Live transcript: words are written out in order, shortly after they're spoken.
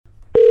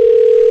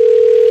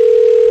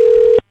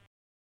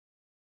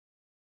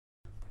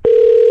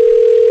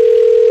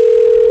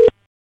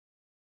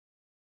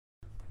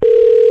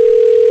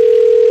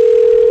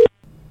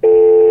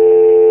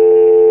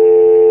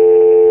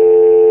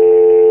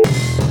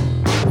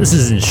This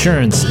is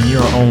insurance in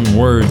your own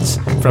words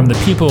from the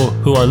people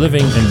who are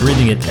living and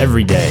breathing it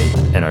every day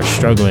and are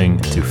struggling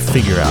to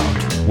figure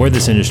out where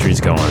this industry is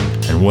going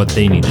and what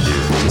they need to do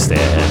to stay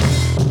ahead.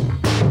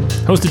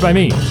 Hosted by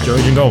me,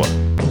 Joey Giangola.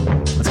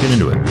 Let's get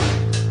into it.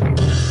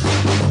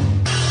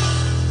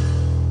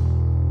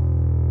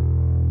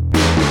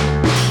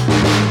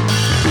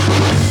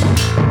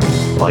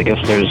 Well, I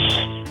guess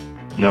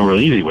there's no real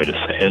easy way to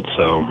say it,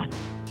 so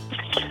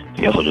I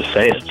guess I'll just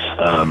say it.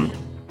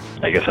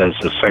 I guess as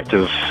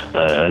effective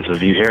as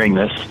of you hearing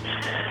this,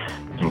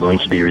 I'm going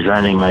to be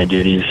resigning my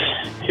duties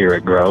here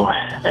at Grow,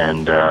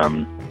 and I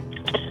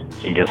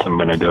guess I'm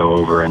going to go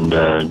over and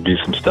do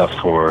some stuff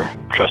for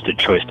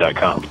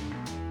TrustedChoice.com.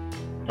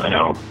 I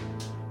know.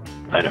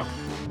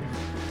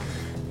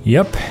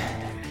 Yep.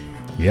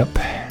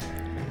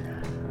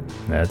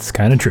 That's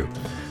kind of true.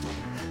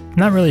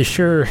 Not really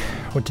sure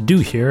what to do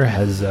here,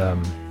 as I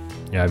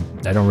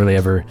don't really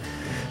ever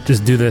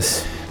just do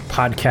this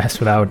podcast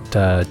without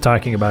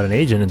talking about an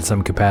agent in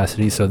some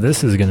capacity, so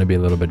this is going to be a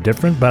little bit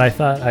different, but I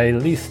thought I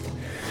at least,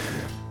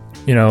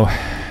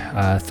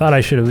 thought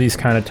I should at least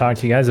kind of talk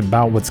to you guys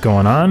about what's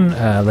going on,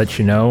 let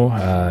you know,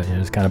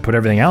 just kind of put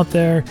everything out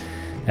there,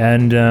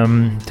 and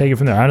take it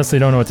from there. I honestly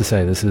don't know what to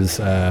say. This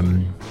is,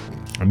 I'm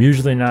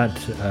usually not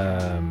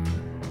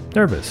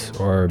nervous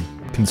or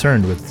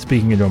concerned with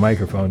speaking into a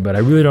microphone, but I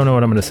really don't know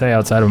what I'm going to say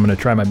outside of I'm going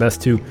to try my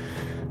best to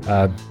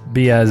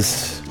be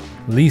as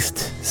least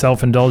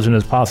self-indulgent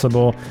as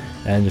possible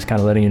and just kind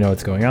of letting you know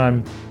what's going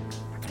on.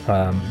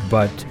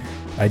 But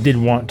I did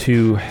want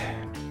to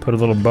put a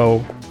little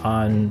bow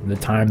on the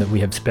time that we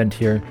have spent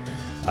here.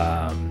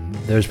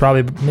 There's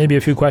probably maybe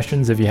a few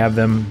questions. If you have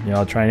them,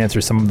 I'll try and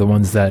answer some of the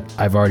ones that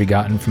I've already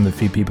gotten from the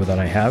few people that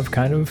I have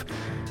kind of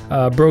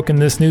broken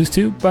this news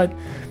to. But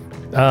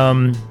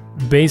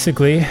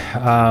basically,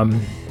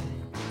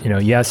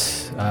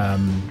 yes,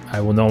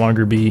 I will no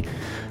longer be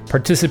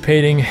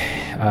participating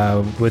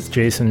with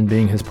Jason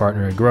being his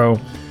partner at Grow.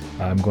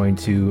 I'm going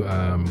to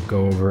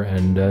go over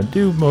and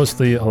do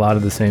mostly a lot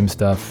of the same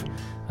stuff,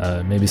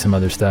 maybe some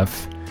other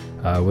stuff,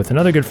 with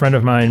another good friend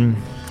of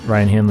mine,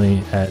 Ryan Hanley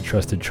at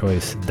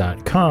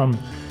TrustedChoice.com.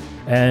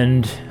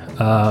 And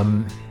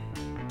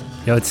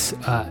it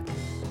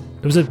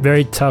was a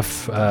very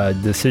tough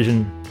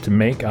decision to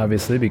make,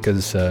 obviously,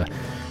 because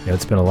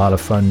it's been a lot of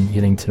fun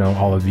getting to know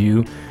all of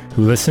you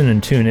who listen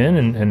and tune in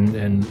and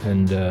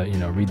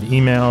read the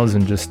emails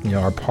and just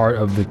are part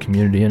of the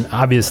community. And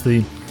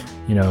obviously,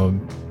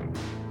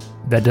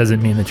 that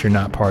doesn't mean that you're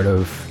not part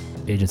of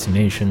Agency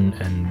Nation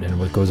and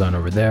what goes on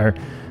over there.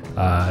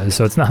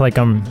 So it's not like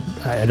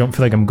I don't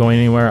feel like I'm going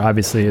anywhere.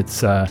 Obviously,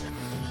 it's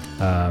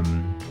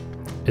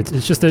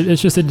just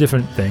a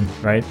different thing,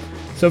 right?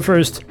 So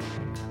first,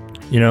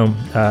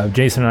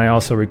 Jason and I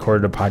also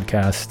recorded a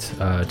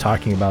podcast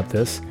talking about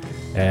this,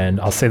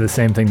 and I'll say the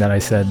same thing that I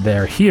said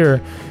there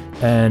here.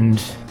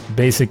 And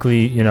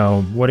basically,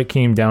 what it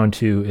came down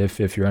to,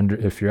 if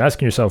you're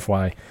asking yourself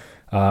why,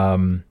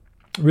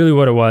 really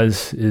what it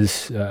was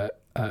is,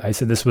 I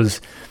said this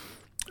was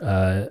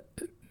the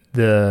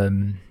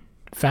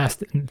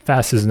fast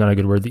is not a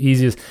good word, the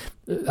easiest.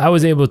 I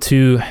was able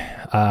to,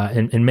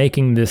 in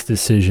making this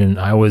decision,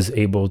 I was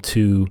able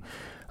to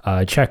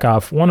check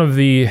off one of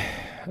the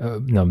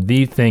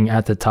thing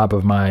at the top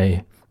of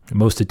my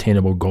most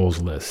attainable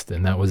goals list,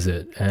 and that was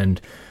it.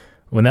 And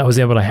when that was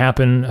able to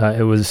happen,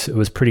 it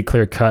was pretty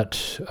clear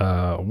cut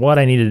what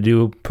I needed to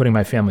do, putting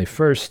my family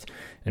first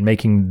and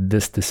making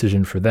this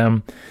decision for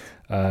them.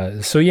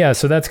 So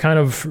that's kind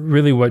of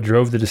really what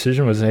drove the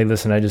decision was, hey,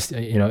 listen, I just,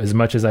 as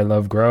much as I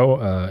love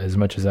Grow, as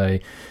much as I,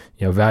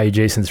 value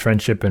Jason's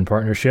friendship and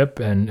partnership,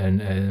 and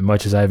as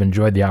much as I've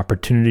enjoyed the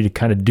opportunity to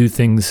kind of do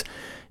things,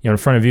 in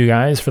front of you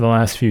guys for the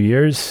last few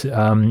years,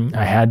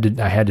 I had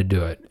to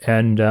do it.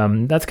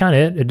 And that's kind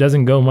of it. It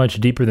doesn't go much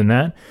deeper than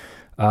that.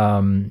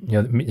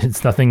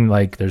 It's nothing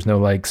like, there's no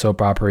like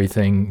soap opera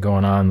thing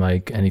going on,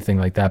 like anything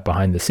like that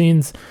behind the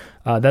scenes.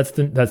 That's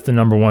the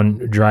number one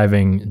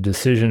driving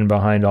decision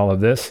behind all of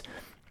this.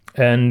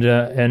 And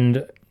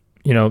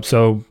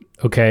so,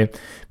 okay,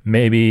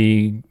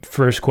 maybe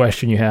first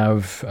question you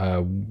have,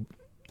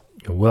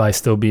 will I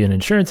still be an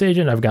insurance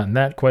agent? I've gotten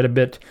that quite a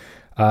bit.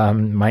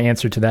 My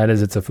answer to that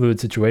is it's a fluid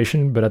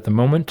situation, but at the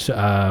moment,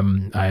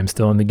 I am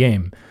still in the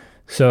game.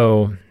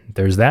 So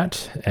there's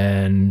that.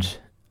 And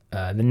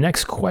the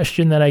next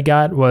question that I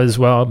got was,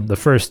 well, the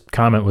first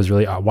comment was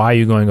really, why are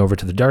you going over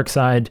to the dark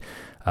side?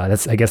 I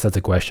guess that's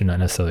a question, not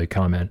necessarily a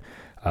comment.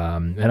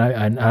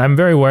 And I'm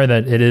very aware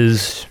that it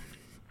is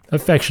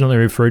affectionately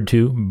referred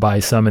to by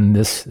some in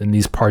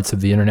these parts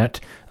of the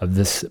internet, of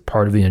this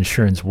part of the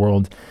insurance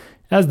world,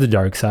 as the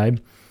dark side.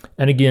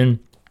 And again,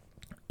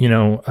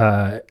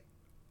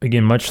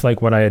 much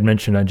like what I had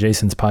mentioned on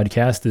Jason's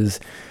podcast, is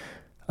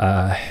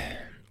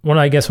one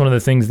of the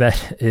things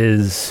that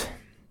is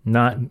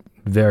not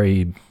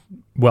very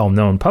well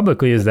known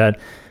publicly is that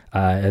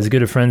as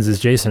good of friends as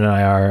Jason and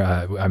I are,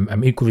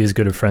 I'm equally as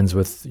good of friends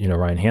with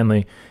Ryan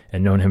Hanley,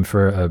 and known him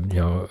for a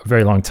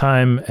very long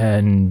time.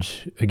 And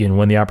again,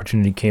 when the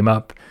opportunity came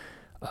up,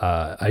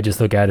 I just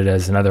look at it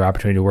as another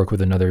opportunity to work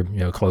with another,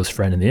 close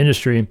friend in the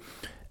industry,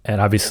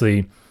 and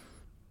obviously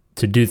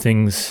to do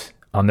things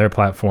on their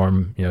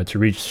platform, to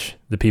reach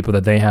the people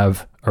that they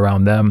have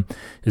around them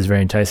is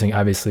very enticing.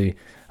 Obviously,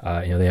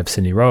 they have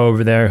Cindy Rowe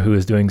over there who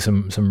is doing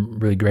some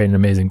really great and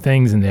amazing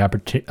things, and the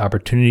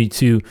opportunity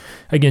to,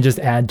 again, just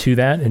add to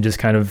that and just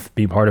kind of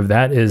be part of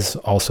that is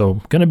also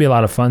going to be a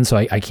lot of fun. So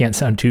I can't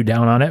sound too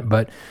down on it,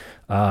 but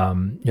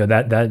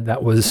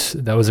that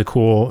was a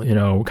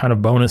cool, kind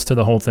of bonus to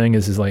the whole thing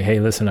is like, hey,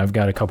 listen, I've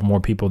got a couple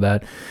more people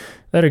that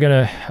are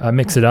going to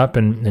mix it up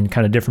and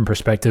kind of different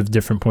perspectives,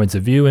 different points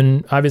of view,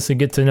 and obviously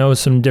get to know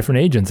some different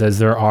agents, as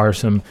there are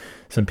some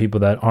people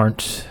that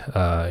aren't,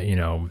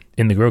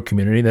 in the Grow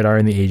community that are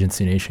in the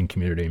Agency Nation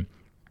community.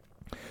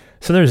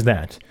 So there's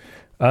that.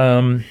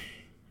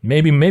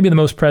 Maybe the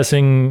most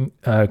pressing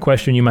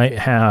question you might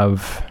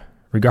have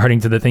regarding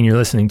to the thing you're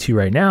listening to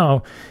right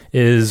now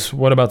is,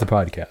 what about the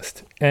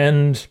podcast?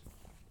 And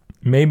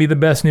maybe the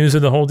best news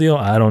of the whole deal,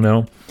 I don't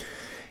know.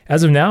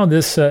 As of now,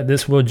 this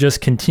will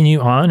just continue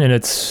on in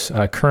its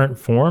current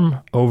form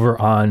over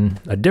on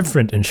a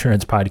different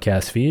insurance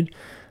podcast feed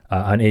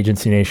on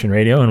Agency Nation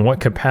Radio. In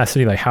what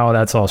capacity, like how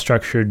that's all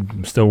structured,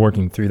 I'm still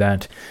working through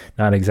that.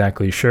 Not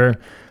exactly sure.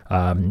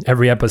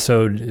 Every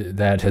episode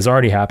that has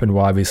already happened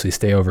will obviously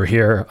stay over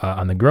here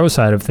on the Grow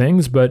side of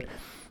things, but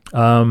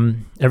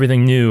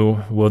everything new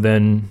will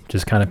then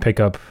just kind of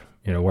pick up,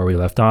 where we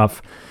left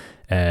off.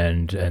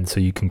 And so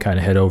you can kind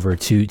of head over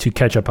to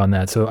catch up on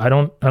that. So I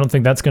don't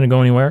think that's going to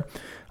go anywhere.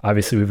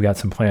 Obviously, we've got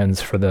some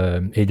plans for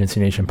the Agency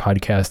Nation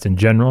podcast in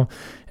general,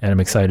 and I'm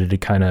excited to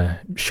kind of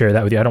share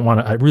that with you.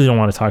 I really don't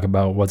want to talk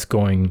about what's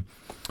going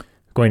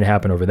to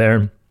happen over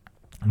there.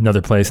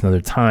 Another place,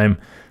 another time.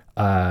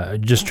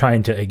 Just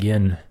trying to,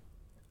 again,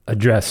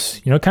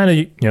 address,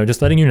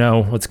 just letting you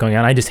know what's going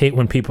on. I just hate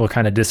when people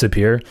kind of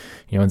disappear,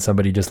 when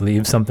somebody just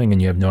leaves something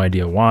and you have no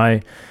idea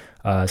why.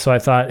 So I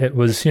thought it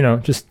was,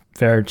 just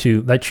fair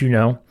to let you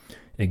know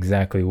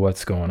exactly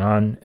what's going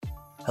on.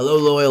 Hello,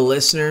 loyal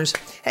listeners.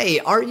 Hey,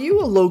 are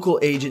you a local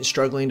agent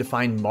struggling to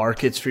find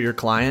markets for your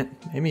client?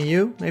 Maybe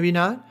you, maybe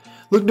not.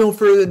 Look no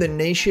further than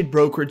Nation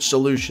Brokerage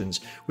Solutions.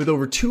 With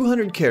over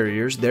 200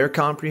 carriers, their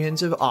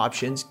comprehensive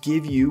options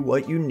give you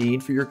what you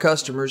need for your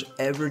customers'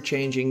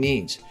 ever-changing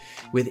needs.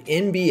 With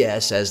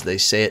NBS, as they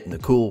say it in the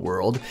cool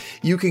world,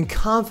 you can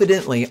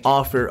confidently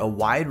offer a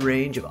wide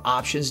range of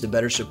options to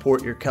better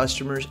support your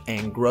customers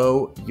and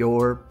grow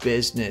your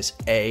business,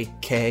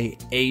 aka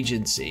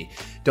agency.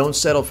 Don't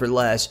settle for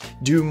less.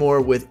 Do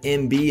more with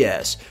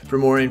NBS. For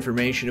more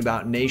information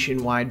about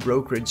nationwide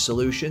brokerage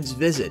solutions,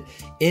 visit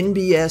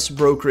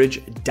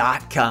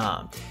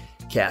nbsbrokerage.com.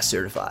 CAS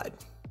certified.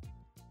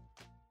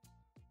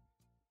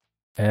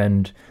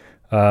 And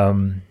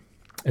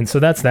so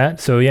that's that.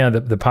 So yeah,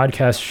 the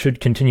podcast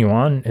should continue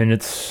on in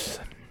its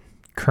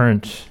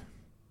current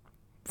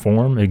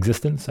form,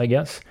 existence, I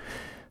guess.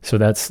 So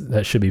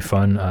that should be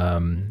fun.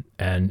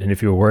 And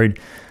if you were worried,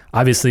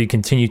 obviously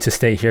continue to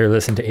stay here,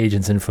 listen to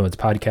Agents Influence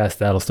podcast.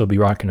 That'll still be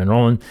rocking and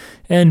rolling.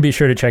 And be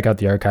sure to check out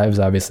the archives,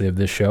 obviously, of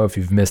this show. If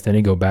you've missed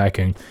any, go back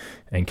and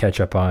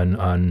catch up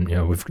on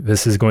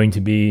this is going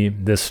to be,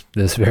 this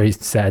very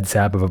sad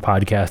sap of a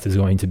podcast is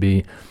going to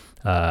be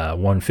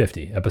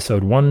 150.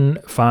 Episode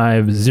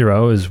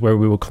 150 is where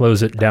we will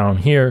close it down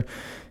here,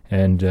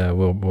 and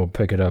we'll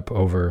pick it up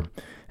over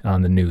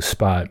on the new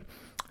spot.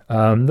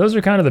 Those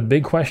are kind of the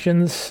big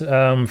questions.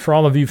 For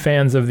all of you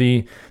fans of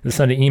the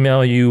Sunday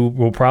email, you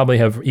will probably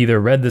have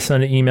either read the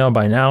Sunday email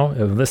by now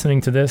of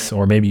listening to this,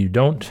 or maybe you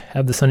don't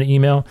have the Sunday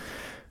email.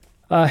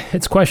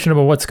 It's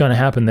questionable what's going to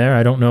happen there.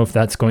 I don't know if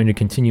that's going to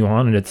continue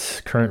on in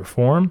its current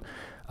form.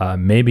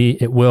 Maybe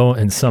it will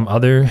in some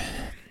other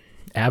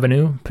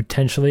avenue,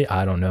 potentially.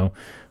 I don't know.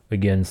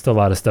 Again, still a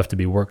lot of stuff to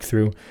be worked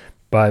through.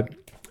 But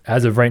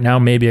as of right now,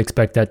 maybe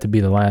expect that to be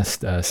the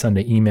last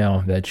Sunday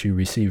email that you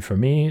receive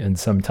from me in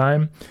some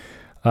time.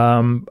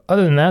 Other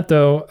than that,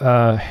 though,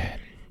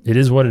 it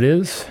is what it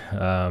is.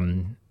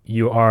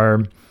 You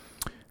are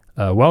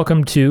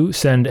welcome to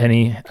send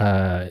any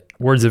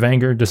words of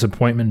anger,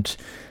 disappointment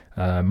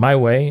my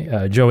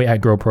way,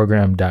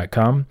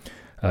 joey@growprogram.com.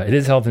 It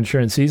is health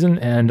insurance season,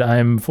 and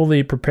I'm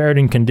fully prepared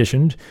and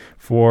conditioned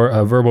for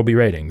verbal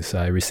beratings.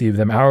 I receive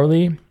them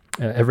hourly,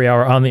 every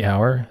hour on the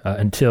hour,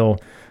 until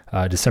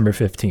December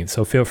 15th.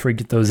 So feel free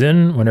to get those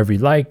in whenever you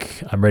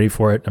like. I'm ready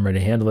for it. I'm ready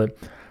to handle it.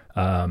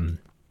 Again,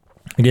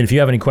 if you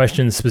have any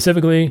questions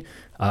specifically,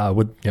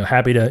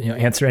 happy to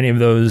answer any of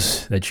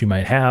those that you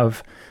might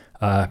have.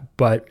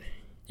 But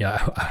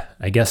yeah,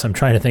 I guess I'm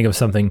trying to think of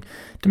something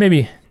to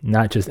maybe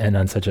not just end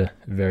on such a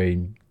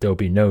very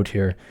dopey note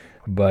here.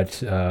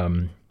 But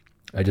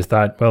I just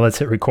thought, well, let's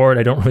hit record.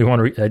 I don't really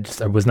want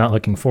to. I was not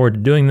looking forward to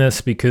doing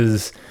this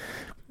because,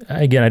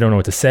 again, I don't know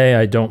what to say.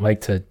 I don't like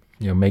to,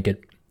 make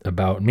it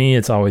about me.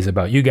 It's always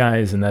about you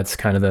guys, and that's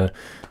kind of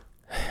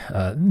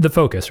the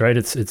focus, right?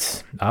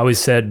 It's. I always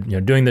said,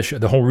 doing this show,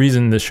 the whole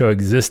reason this show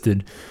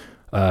existed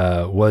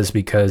was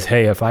because,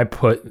 hey, if I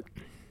put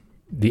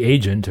the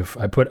agent, if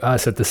I put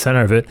us at the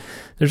center of it,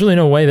 there's really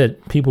no way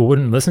that people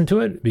wouldn't listen to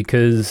it,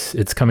 because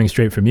it's coming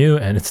straight from you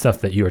and it's stuff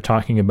that you are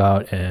talking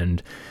about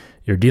and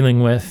you're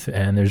dealing with.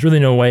 And there's really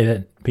no way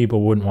that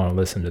people wouldn't want to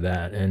listen to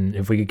that. And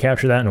if we could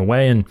capture that in a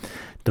way and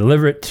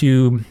deliver it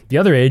to the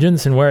other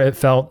agents, and where it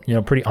felt,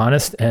 pretty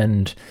honest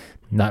and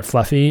not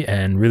fluffy,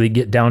 and really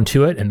get down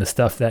to it and the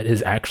stuff that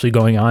is actually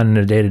going on in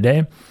a day to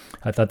day,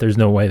 I thought there's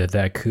no way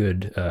that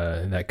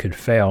could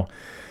fail.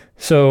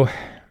 So,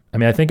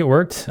 I think it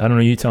worked. I don't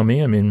know, you tell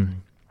me.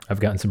 I've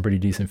gotten some pretty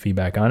decent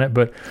feedback on it,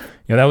 but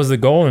that was the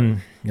goal,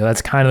 and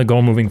that's kind of the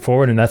goal moving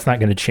forward, and that's not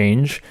going to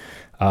change.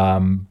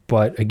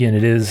 But again,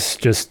 it is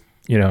just,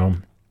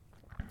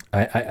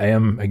 I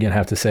am again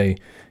have to say,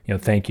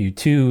 thank you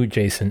to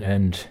Jason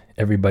and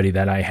everybody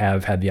that I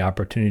have had the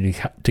opportunity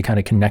to kind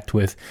of connect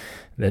with.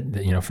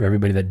 That for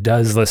everybody that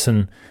does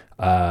listen,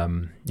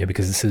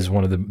 because this is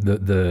one of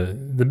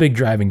the big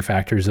driving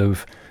factors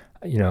of,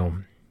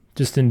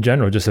 just in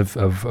general, just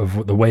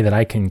of the way that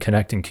I can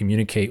connect and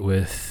communicate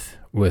with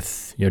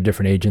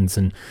different agents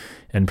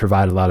and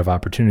provide a lot of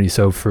opportunity.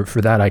 So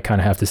for that, I kind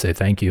of have to say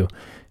thank you,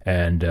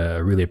 and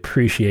really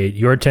appreciate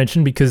your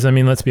attention, because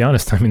let's be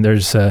honest,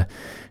 there's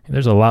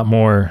a lot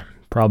more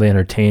probably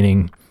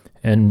entertaining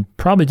and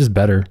probably just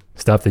better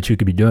stuff that you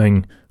could be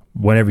doing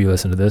whenever you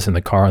listen to this, in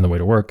the car, on the way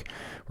to work,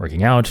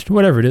 working out,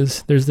 whatever it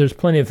is. There's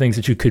plenty of things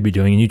that you could be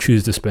doing, and you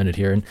choose to spend it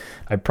here. And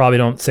I probably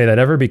don't say that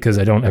ever, because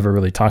I don't ever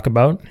really talk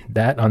about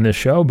that on this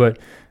show, but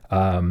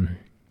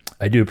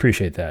I do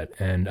appreciate that,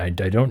 and I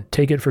don't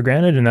take it for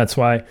granted. And that's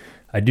why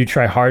I do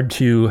try hard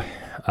to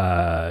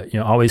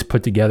always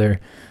put together,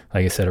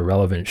 like I said, a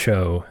relevant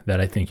show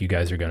that I think you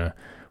guys are going to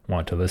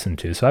want to listen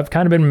to. So I've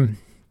kind of been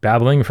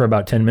babbling for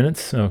about 10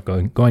 minutes, so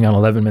going on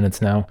 11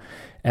 minutes now,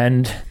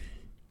 and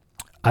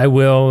I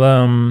will,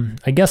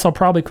 I guess I'll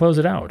probably close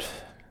it out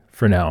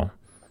for now.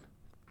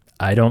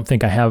 I don't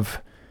think I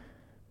have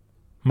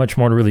much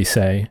more to really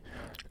say.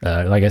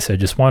 Like I said,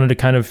 just wanted to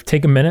kind of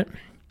take a minute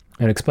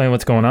and explain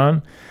what's going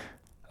on.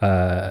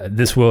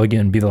 This will,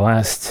 again, be the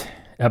last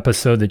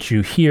episode that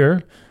you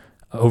hear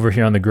over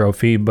here on the Grow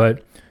feed,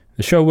 but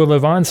the show will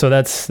live on, so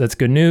that's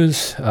good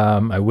news.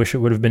 I wish it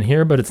would have been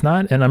here, but it's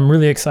not, and I'm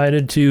really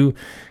excited to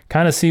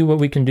kind of see what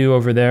we can do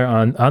over there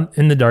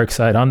in the dark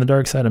side. On the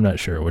dark side, I'm not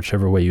sure,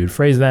 whichever way you would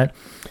phrase that.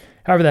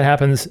 However that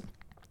happens,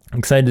 I'm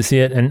excited to see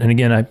it, and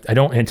again, I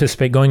don't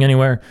anticipate going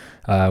anywhere.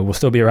 We'll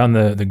still be around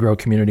the Grow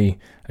community.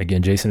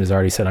 Again, Jason has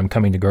already said I'm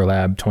coming to Grow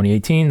Lab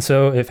 2018,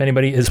 so if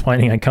anybody is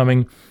planning on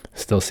coming,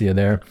 still see you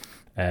there.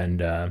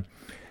 And I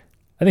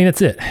think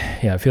that's it.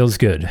 Yeah, it feels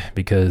good,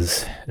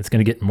 because it's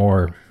going to get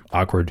more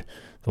awkward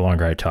the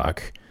longer I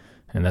talk,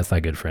 and that's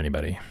not good for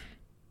anybody,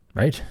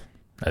 right?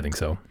 I think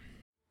so.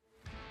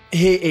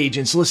 Hey,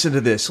 agents, listen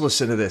to this.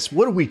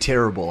 What are we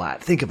terrible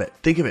at? Think of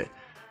it.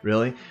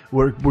 Really?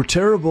 We're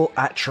terrible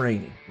at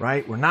training,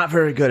 right? We're not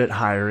very good at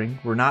hiring.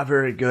 We're not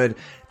very good,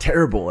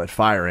 terrible at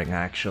firing,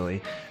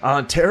 actually.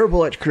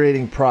 Terrible at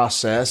creating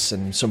process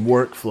and some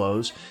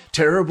workflows.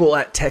 Terrible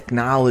at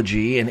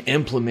technology and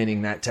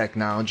implementing that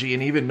technology,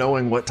 and even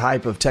knowing what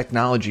type of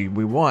technology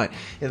we want.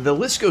 And the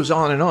list goes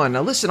on and on.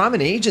 Now, listen, I'm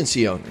an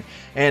agency owner,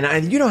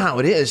 and you know how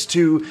it is.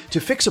 To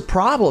fix a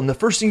problem, the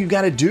first thing you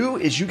got to do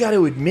is you got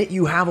to admit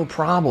you have a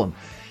problem.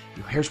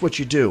 Here's what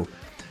you do.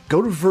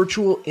 Go to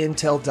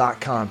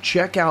virtualintel.com.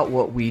 Check out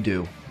what we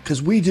do,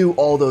 because we do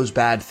all those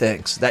bad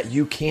things that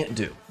you can't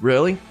do,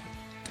 really.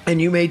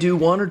 And you may do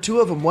one or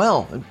two of them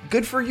well.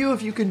 Good for you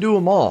if you can do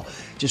them all.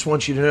 Just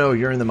want you to know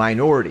you're in the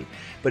minority.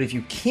 But if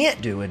you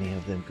can't do any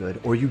of them good,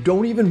 or you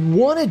don't even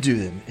want to do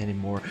them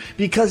anymore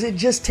because it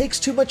just takes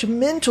too much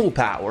mental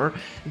power,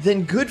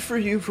 then good for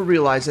you for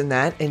realizing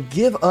that, and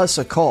give us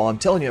a call. I'm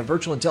telling you, at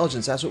Virtual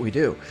Intelligence, that's what we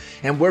do.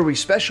 And where we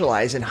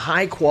specialize in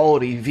high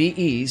quality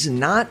VEs,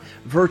 not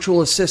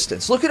virtual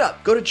assistants. Look it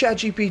up. Go to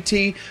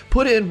ChatGPT,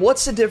 put in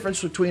what's the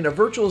difference between a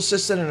virtual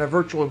assistant and a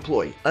virtual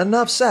employee.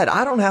 Enough said.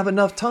 I don't have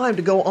enough time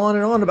to go on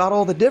and on about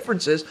all the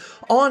differences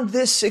on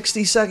this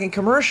 60-second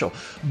commercial.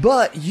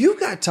 But you've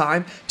got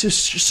time to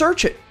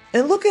search it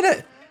and look at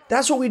it.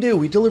 That's what we do.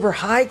 We deliver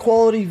high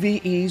quality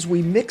VEs.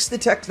 We mix the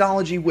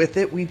technology with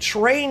it. We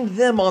train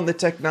them on the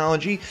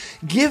technology,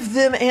 give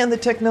them and the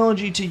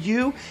technology to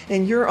you,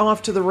 and you're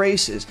off to the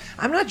races.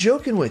 I'm not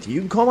joking with you.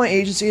 You can call my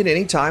agency at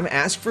any time,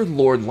 ask for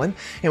Lordland,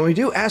 and we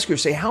do ask her,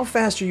 say, how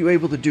fast are you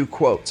able to do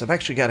quotes? I've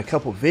actually got a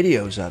couple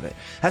videos of it.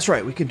 That's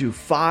right. We can do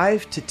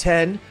 5 to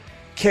 10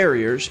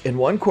 carriers in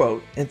one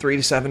quote in 3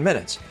 to 7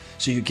 minutes.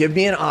 So you give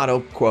me an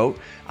auto quote,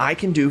 I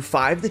can do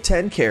 5 to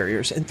 10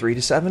 carriers in 3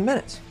 to 7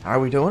 minutes. How are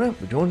we doing it?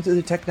 We're doing it through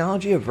the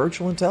technology of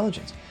virtual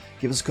intelligence.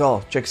 Give us a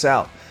call. Check us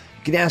out.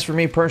 You can ask for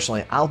me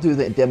personally. I'll do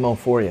the demo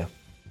for you.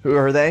 Who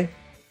are they?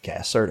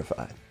 CAS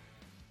certified.